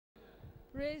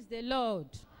Praise the Lord.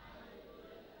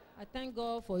 I thank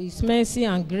God for His mercy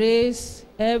and grace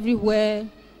everywhere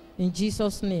in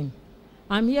Jesus' name.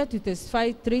 I'm here to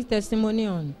testify 3 testimony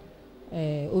on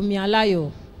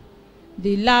Omialayo.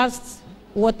 The last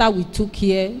water we took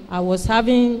here, I was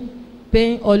having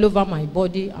pain all over my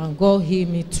body and God healed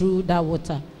me through that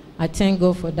water. I thank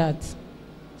God for that.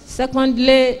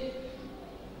 Secondly,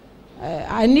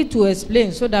 I need to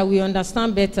explain so that we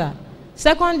understand better.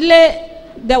 Secondly,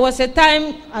 there was a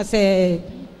time as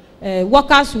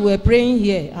workers who were praying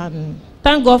here, and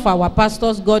thank God for our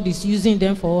pastors. God is using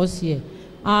them for us here.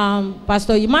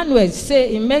 Pastor Emmanuel say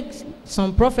he makes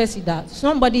some prophecy that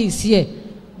somebody is here,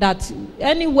 that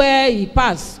anywhere he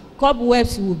pass,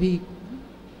 cobwebs will be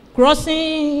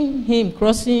crossing him,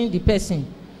 crossing the person.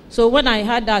 So when I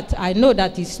heard that, I know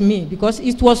that it's me, because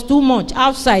it was too much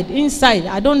outside, inside,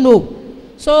 I don't know.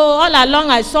 So all along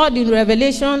I saw the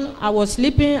revelation. I was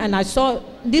sleeping and I saw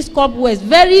this cobwebs,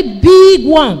 very big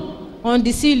one on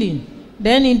the ceiling.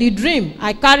 Then in the dream,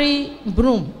 I carry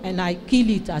broom and I kill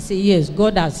it. I say, yes,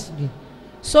 God has done.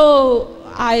 So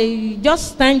I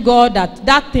just thank God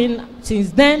that thing,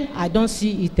 since then, I don't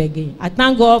see it again. I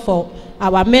thank God for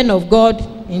our men of God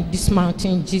in this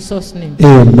mountain, in Jesus' name.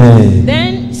 Amen.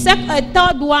 Then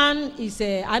third one is,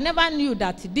 I never knew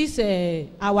that this,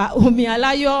 our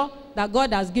Omialayo that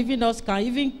God has given us can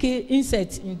even kill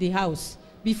insects in the house.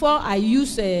 Before I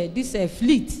use this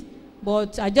fleet,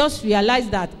 but I just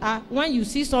realized that when you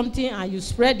see something and you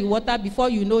spread the water, before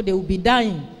you know, they will be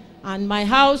dying. And my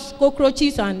house,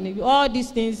 cockroaches and all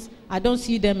these things, I don't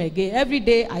see them again. Every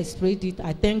day I spray it.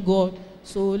 I thank God.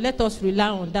 So let us rely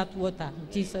on that water.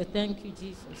 Jesus, thank you,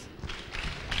 Jesus.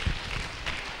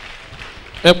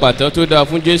 Ẹ pàtẹ́ tó dáa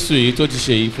fún Jésù yìí tó ti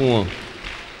ṣe yìí fún wọn.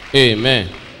 Amen.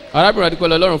 Arábìnrin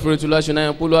adúpẹ́lẹ́ Ọlọ́run fún ètò láṣẹ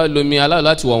náà polówó lomi aláàlú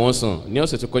láti wọ̀ wọ́n sàn ní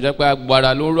ọ̀sẹ̀ tó kọjá pé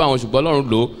agbára ló ń rú àwọn ṣùgbọ́n Ọlọ́run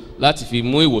lò láti fi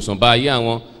mú ìwòsàn bá ayé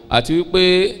àwọn, àti wípé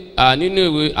nínú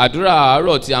ìwé àdúrà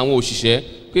àárọ̀ ti àwọn òṣìṣẹ́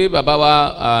pé bàbá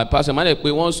wa pásítọ̀ Emmanuel pé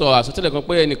wọ́n sọ àsọtẹ́lẹ̀ kan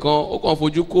pé ẹnìkan ó kàn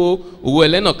fojú kó owó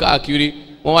ẹlẹ́nà káàkiri,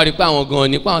 wọ́n wá rí pé àwọn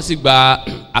gan-an nípa àwọn sì gba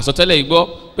àsọtẹ́lẹ̀ yìí gbọ́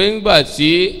pé nígbà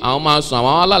tí àwọn máa sùn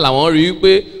àwọn alálà wọn rí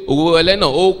wípé owó ẹlẹ́nà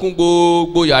ó kún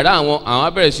gbogbo yàrá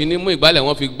àwọn bẹ̀rẹ̀ sí ní mú ìgbálẹ̀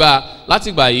wọn fi gbá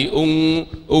láti gbà yìí ohun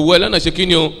owó ẹlẹ́nà ṣe kí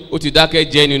ni o ó ti dákẹ́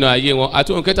jẹ́ nínú ayé wọn.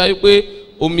 àti ohun kẹta wípé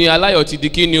omi aláyọ̀ ti di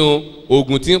kí ni o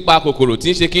oògùn tí ń pa kòkòrò tí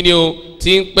ń ṣe kí ni o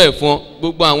tí ń pẹ̀ fún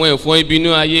gbogbo àwọn ẹ̀fọn ibi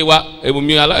inú ayé wa,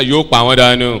 omi aláyọ̀ yóò pa wọ́n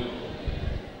dànù.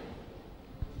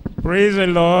 Praise the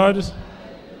Lord.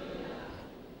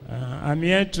 I'm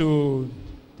here to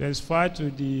testify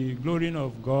to the glory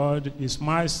of God, His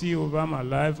mercy over my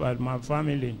life and my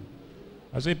family.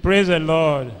 I say, praise the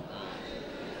Lord.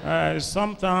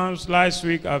 Sometimes last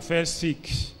week I felt sick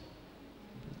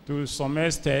to some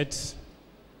extent,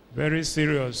 very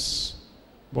serious.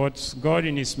 But God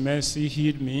in His mercy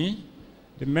healed me.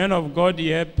 The men of God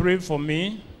here prayed for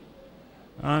me,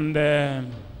 and they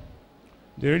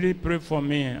really prayed for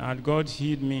me, and God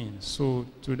healed me. So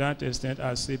to that extent,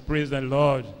 I say, praise the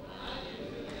Lord.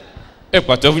 Ẹ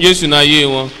pàtẹ́ fún Jésù náà ayé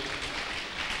wọn.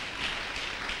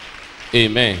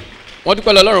 Amen. Wọ́n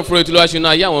dúpẹ́ lọ́rùn fún ètò ìlúwàṣẹ́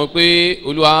náà ayé àwọn pé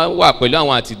Olúwa wà pẹ̀lú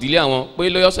àwọn àti ìdílé àwọn pé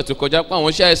lọ́yọ̀ọ̀sẹ̀ tó kọjá pé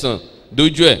àwọn ṣàìsàn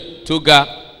dojú ẹ̀ tó ga,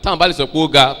 táwọn bá lè sọ pé ó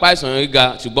ga, páìsàn yẹn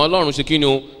ga, ṣùgbọ́n Ọlọ́run ṣe kíni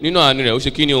o nínú àánú rẹ̀ ó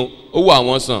ṣe kíni o ó wò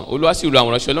àwọn sàn. Olúwa sì ru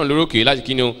àwọn ìránṣẹ́ Ọlọ́run lórókè láti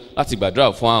kíni o láti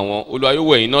gbàdúrà fún àwọn. Olúwa yóò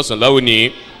wò ẹ̀yin náà sàn láwo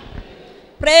ní.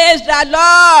 Praise the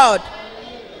Lord.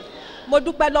 Mo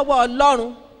dúpẹ́ lọ́wọ́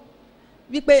Ọlọ́run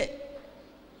wípé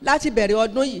láti bẹ̀rẹ̀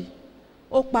ọdún yìí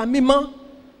ó pa mí mọ́,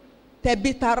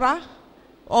 tẹbí tará,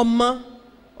 ọmọ,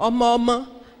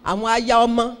 àwọn aya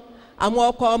ọmọ, àwọn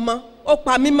ọkọ ọmọ, ó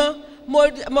pa mí mọ́.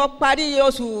 Mo parí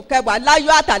oṣù kẹwàá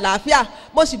láyọ̀ àtàlàáfíà.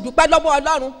 Mo sì dúpẹ́ lọ́wọ́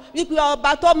Ọlọ́run wípé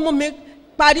ọba tó mú mi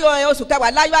parí oṣù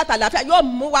kẹwàá láyọ̀ àtàlàáfíà yóò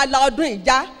mú wa la ọdún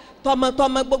ìjà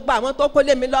tọmọtọmọ gbogbo àwọn tó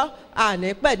kólé mi lọ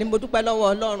àní pẹ̀ ní mo dúpẹ́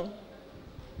lọ́wọ́ Ọlọ́run.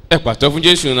 Ẹ pàtẹ́ fún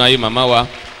Jésù náà ayé màmá wa.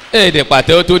 Dẹ̀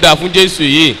pàtẹ́wọ́ tó dáa fún Jésù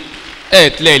yìí.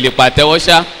 Tilẹ̀ lè pàtẹ́wọ́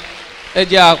ṣá. Ẹ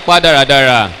jẹ́ apá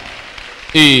dáradára.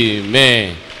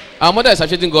 Amen. Our mother is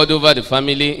appreciating God over the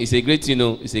family. It's a great,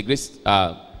 it's a great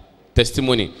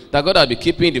testimony that God has been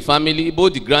keeping the family,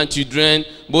 both the grandchildren,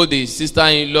 both the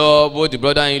sister-in-law, both the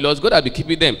brother-in-laws. God has been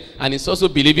keeping them, and it's also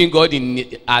believing God in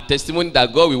our testimony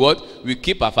that God will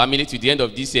keep our family to the end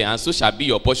of this year, and so shall be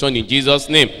your portion in Jesus'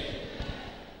 name.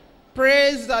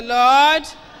 Praise the Lord.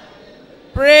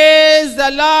 Praise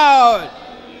the Lord.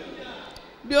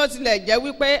 Bí ó tilẹ̀ jẹ́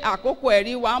wípé àkókò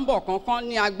ẹ̀rí wa ń bọ̀ kánkán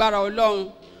ní agbára Ọlọ́run,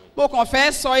 mo kàn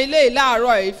fẹ́ sọ ilé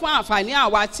ìláàárọ̀ yìí fún àǹfààní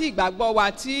àwa tí ìgbàgbọ́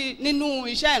wa tí nínú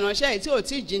iṣẹ́ ìránṣẹ́ yìí tí ò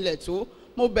tí jinlẹ̀ tó.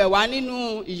 Mo bẹ̀ wá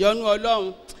nínú ìyọ́nú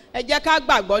Ọlọ́run. Ẹ jẹ́ ká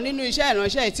gbàgbọ́ nínú iṣẹ́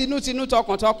ìránṣẹ́ yìí tinútinú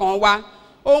tọkàntọkàn wa.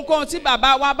 ohunkóhun tí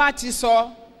bàbá wa bá ti sọ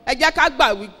ẹ jẹ́ ká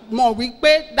mọ̀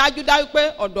wípé dájúdájú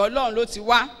pé ọ̀dọ̀ ọlọ́run ló ti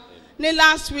wá. Ní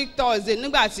last week Thursday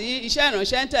nígbà tí iṣẹ́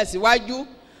ìránṣẹ́ ń tẹ̀síwájú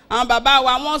àwọn bàbá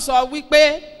wa wọ́n sọ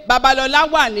wípé Babalọ́lá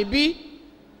wà níbí.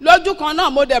 Lójú kan náà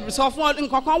mo dẹ̀ sọ fún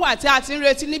nǹkan kan wà tí a ti ń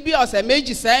retí ní bí ọ̀sẹ̀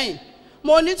méjì sẹ́yìn.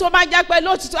 Mo ní tó bá jẹ́ pé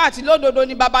lótìtọ́ àti lódodo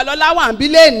ni Babalọ́lá wà níbí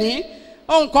lénìí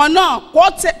nǹkan náà kó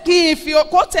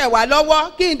tẹ̀ wá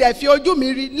lọ́wọ́ kí n dẹ̀ fi ojú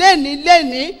mi rí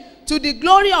lénìí to the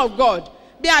glory of God.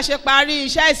 Bí a ṣe parí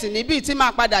iṣẹ́ ìsìn níbí tí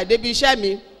máa padà débi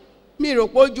iṣẹ́ mi rò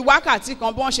pé ojú wákàtí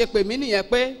kan bọ́n ṣe pè mí nìyẹn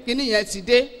pé kíní yẹn ti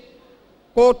dé.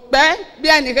 Kò pẹ́ bí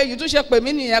ẹnìkejì tún ṣe pè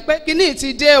mí nìyẹn pé kíní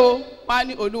ti dé o. Wọ́n á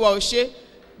ní Olúwa ò ṣe.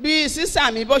 Bí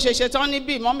sísà mi bó ṣe ṣe tán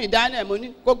níbí mọ́mì Daniel mo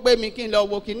ní kó gbé mi kí n lọ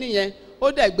wo kíní yẹn.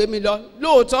 Ó dẹ̀ gbé mi lọ.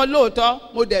 Lóòótọ́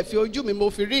mo dẹ̀ fi ojú mi mo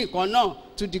fi rí nǹkan náà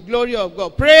to the glory of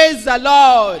God. Praise the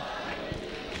Lord.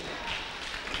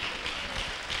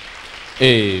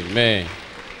 Amen.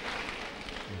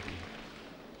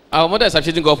 Our mother is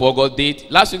appreciating God for what God did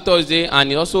last week Thursday, and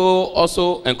he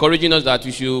also encouraging us that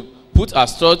we should put our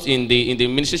trust in the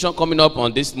administration coming up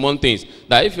on this month things.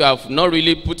 That if you have not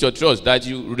really put your trust, that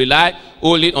you rely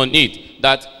only on it.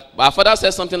 That our father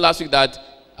said something last week that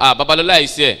Babalola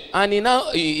is here, and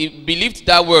he believed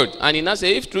that word, and he now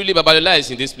said if truly Babalola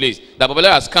is in this place, that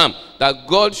Babalola has come, that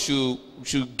God should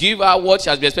give her what she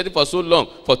has been expecting for so long,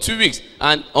 for 2 weeks,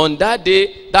 and on that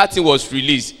day that thing was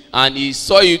released, and he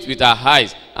saw it with her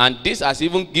eyes, and this has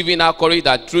even given her courage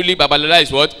that truly Babalola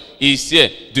is what is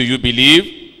here. Do you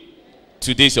believe?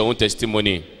 Today is your own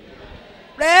testimony.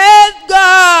 Praise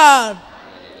God.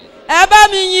 Ẹ bá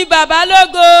mi yìn bàbá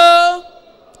lógo.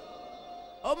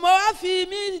 Mo wá fi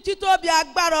mí títóbi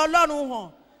agbára Ọlọ́run hàn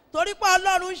torí pé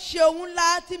Ọlọ́run ṣe ohun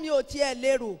ńlá tí mi ò tiẹ̀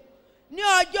lérò. Ní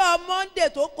ọjọ́ Monday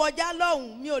tó kọjá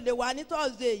lọ́hùn mi ò lè wá ní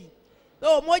Thursday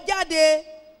yìí. Mo jáde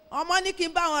ọmọ ní kí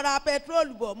n bá wọn ra petrol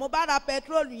bọ̀ mo bá ra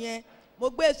petrol yẹn mo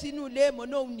gbé sínú ilé mo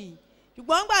náà nì.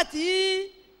 Ṣùgbọ́n nígbà tí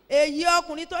èyí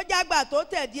ọkùnrin tó jágbà tó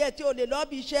tẹ̀ díẹ̀ tí ò lè lọ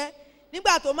bí iṣẹ́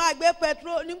nígbà tó máa gbé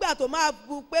petrol nígbà tó máa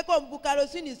bu pé kò ń bu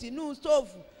kerosene sínú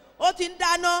stóòfù ó ti ń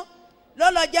dáná ló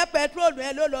lọ jẹ́ petrol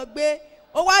yẹn ló lọ gbé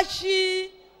ó wá ṣí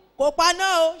kò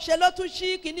paná o ṣe ló tún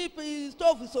ṣí kíní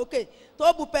stóòfù sókè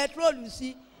tó bu petrol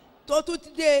sí tó tún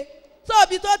dé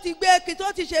sóòbí tó ti gbé kí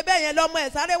tó ti ṣe bẹ́ẹ̀ yẹn lọ́mọ ẹ̀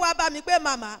sáré wá bá mi pé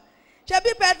màmá ṣe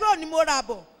bí petrol ni mo rà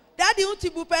bọ̀ dádì ń ti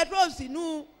bu petrol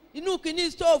sínú inú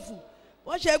kíní stóòfù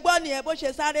bó ṣe gbọ́ nìyẹn bó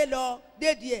ṣe sáré lọ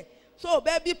dédìí ẹ̀ so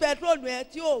bẹ́ẹ̀ bí petrol yẹn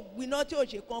tí ò gbiná tí ò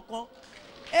ṣe kankan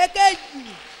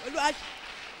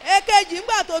èkejì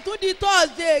ńgbà tó tún di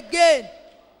Thursday again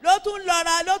ló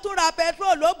tún ra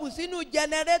petrol ló bù sínú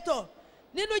generator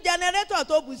nínú generator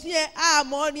tó bù sí yẹn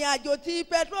àmọ́ ní àjò tí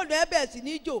petrol yẹn bẹ̀ sí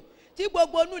ní jò tí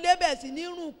gbogbo inú ilé bẹ̀ sí ní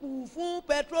rùn kù fún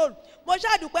petrol mo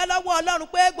ṣàdúpẹ́ lọ́wọ́ Ọlọ́run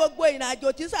pé gbogbo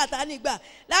ìrìnàjò tí Sátánì gbà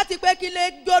láti pé kí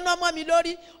lè jóná mọ́ mi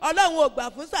lórí Ọlọ́run ò gbà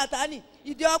fún Sátánì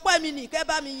ìdí ọpẹ́ mi nìkẹ́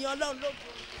bá mi yin Ọlọ́run lógo.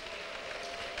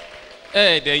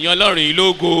 Ẹ̀ẹ́dẹ̀ yan Ọlọ́run yìí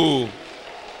lógo.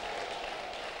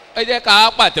 Ẹ jẹ́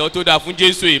ká pàtẹ́wọ́ tó dáa fún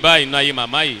Jésù ìbá inú ayé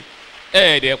màmá yìí.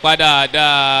 Ẹ̀ẹ́dẹ̀ pa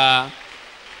dáadáa.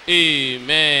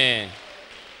 Amen.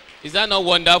 Is that not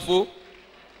wonderful?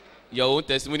 Your own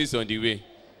testimony is on the way.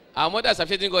 Our mother is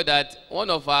appreciating God that one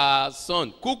of our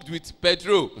sons cooked with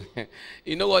petrol.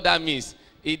 You know what that means?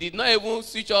 He did not even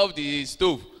switch off the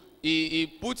stove. He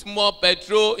put more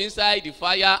petrol inside the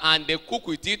fire and they cook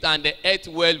with it and they ate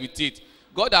well with it.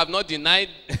 God have not denied,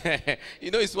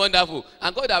 you know, it's wonderful.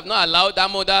 And God have not allowed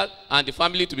that mother and the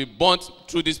family to be burnt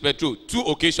through this petrol. 2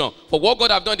 occasions. For what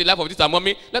God have done in the life of this our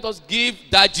mommy, let us give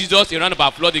that Jesus a round of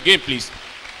applause again, please.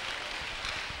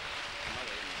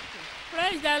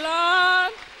 Praise the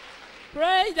Lord.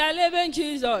 Praise the living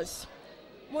Jesus.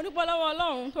 Mo dúpẹ́ lọ́wọ́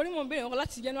Ọlọ́run torí mo ń béèrè nǹkan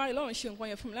láti January lọ́run ṣe nǹkan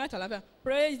yẹn fún mi láti àlàáfíà.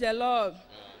 Praise the Lord.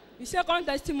 The second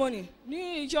testimony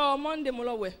ní ìjọ Monday mo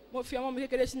lọ wẹ̀ mo fi ọmọ mi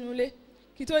kékeré sínú ilé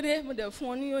kí tó dé mo dẹ̀ fún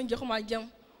wọn ní oúnjẹ kó máa jẹun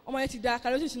ọmọ yẹn ti da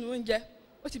kárọ́tì sínú oúnjẹ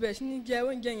ó ti bẹ̀rẹ̀ sí ní jẹ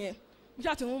oúnjẹ yẹn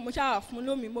mo ṣáà fún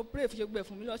lómi mo pray fún ṣègbè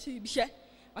fún mi lọ sí ibi iṣẹ́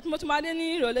àti mo tún máa dé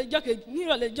ní ìrọ̀lẹ́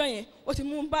ọjọ́ yẹn ó ti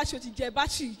mú bátìrì ó ti jẹ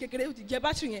bátìrì kékeré ó ti jẹ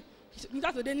bátìrì yẹn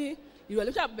nígbà tó dé ní ìrọ̀lẹ́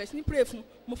mo ṣáà bẹ̀rẹ̀ sí ní pray fún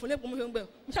mo fún lẹ́pọ̀ mo ṣe ń gbẹ̀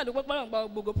mo ṣáà dúpẹ́ pọ́nlọ́n gba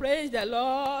gbogbo praise the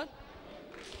Lord.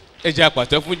 Ẹ jẹ́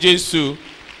àpàtẹ́ fún Jésù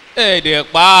ẹ̀ẹ́dẹ̀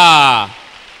pa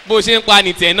bó ṣe ń pa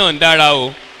ní tiẹ̀ náà ń dára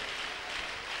o.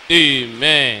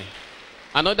 Amen.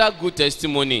 Another good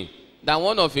testimony that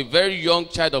one of a very young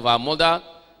child of our mother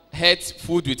ate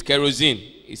food with kerosene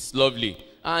is lovely.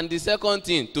 And the second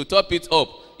thing, to top it up,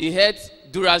 he ate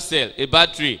Duracell, a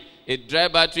battery, a dry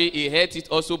battery. He ate it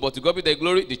also, but to God be the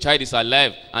glory, the child is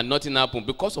alive and nothing happened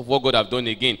because of what God have done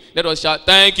again. Let us shout,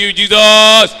 thank you,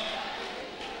 Jesus.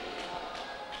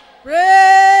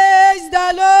 Praise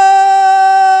the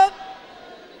Lord.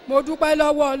 mo dúpẹ́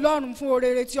lọ́wọ́ ọlọ́run fún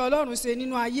orere tí ọlọ́run ṣe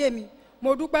nínú ayé mi mo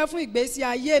dúpẹ́ fún ìgbésí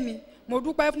ayé mi mo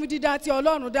dúpẹ́ fún dídá tí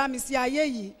ọlọ́run dá mi sí ayé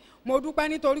yìí mo dúpẹ́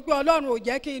nítorí pé ọlọ́run ò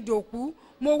jẹ́ kí n dòkú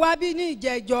mo wá bí ní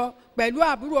ìjẹjọ pẹ̀lú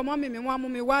àbúrò ọmọ mi wọ́n mú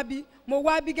mi wá bí mo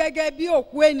wá bí gẹ́gẹ́ bí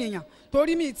òkú ènìyàn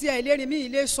torí mi tí ẹ̀ lérí mi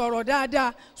ilé sọ̀rọ̀ dáadáa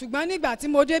ṣùgbọ́n nígbà tí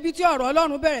mo débí tí ọ̀rọ̀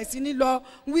ọlọ́run bẹ̀rẹ̀ sí ní lọ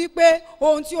wípé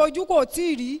ohun tí ojú kò tí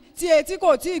ì rí tí etí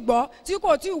kò tí ì gbọ́ tí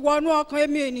kò tí ì wọnú ọkàn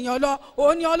èmi ènìyàn lọ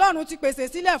òun ni ọlọ́run ti pèsè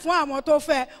sílẹ̀ fún àwọn tó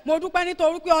fẹ́ mo dúpẹ́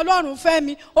nítorí pé ọlọ́run fẹ́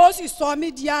mi ó sì sọ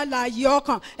mí di alààyè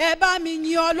ọkàn ẹ bá mi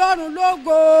yin ọlọ́run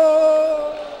lógo.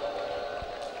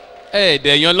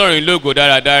 Ẹ̀ẹ́dẹ̀ yan Ọlọ́run lógo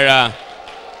dáradára.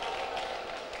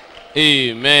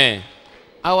 Amen.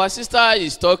 Our sister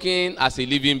is talking as a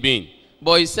living being,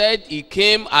 but he said he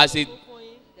came as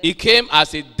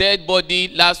a dead body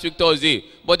last week Thursday.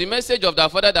 But the message of the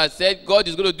father that said God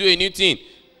is going to do a new thing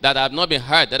that have not been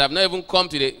heard, that have not even come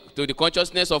to the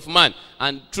consciousness of man,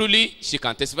 and truly she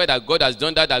can testify that God has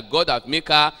done that God has made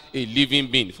her a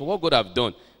living being. For what God have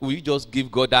done, will you just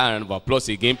give God that round of applause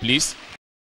again, please?